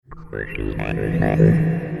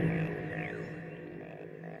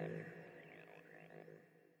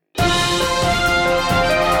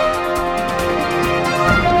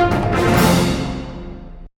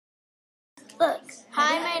Look,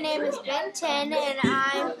 hi, my name is Ben 10, and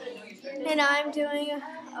I'm doing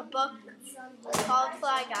a book called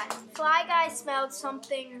Fly Guy. Fly Guy smelled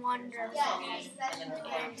something wonderful, and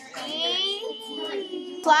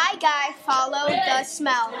Fly Guy followed the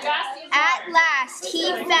smell. At last,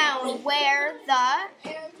 he found what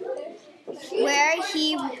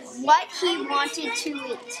he wanted to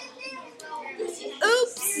eat.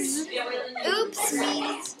 Oops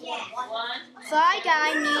means Fly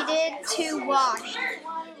Guy needed to wash.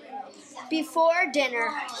 Before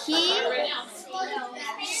dinner, he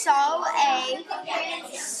saw a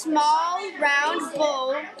small round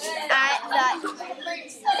bowl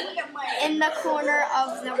in the corner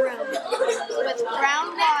of the room with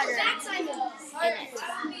brown water in it.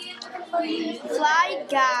 Fly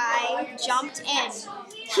Guy jumped in.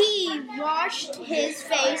 He washed his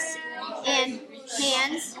face and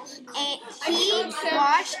hands, and he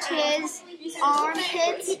washed his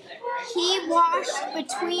armpits. He washed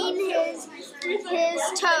between his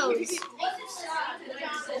toes.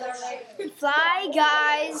 Fly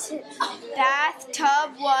Guy's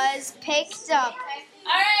bathtub was picked up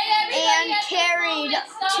and carried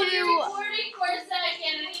to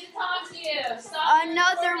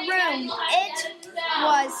another room. It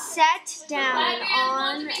was set down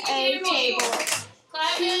on a table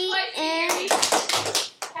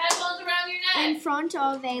in front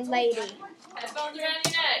of a lady.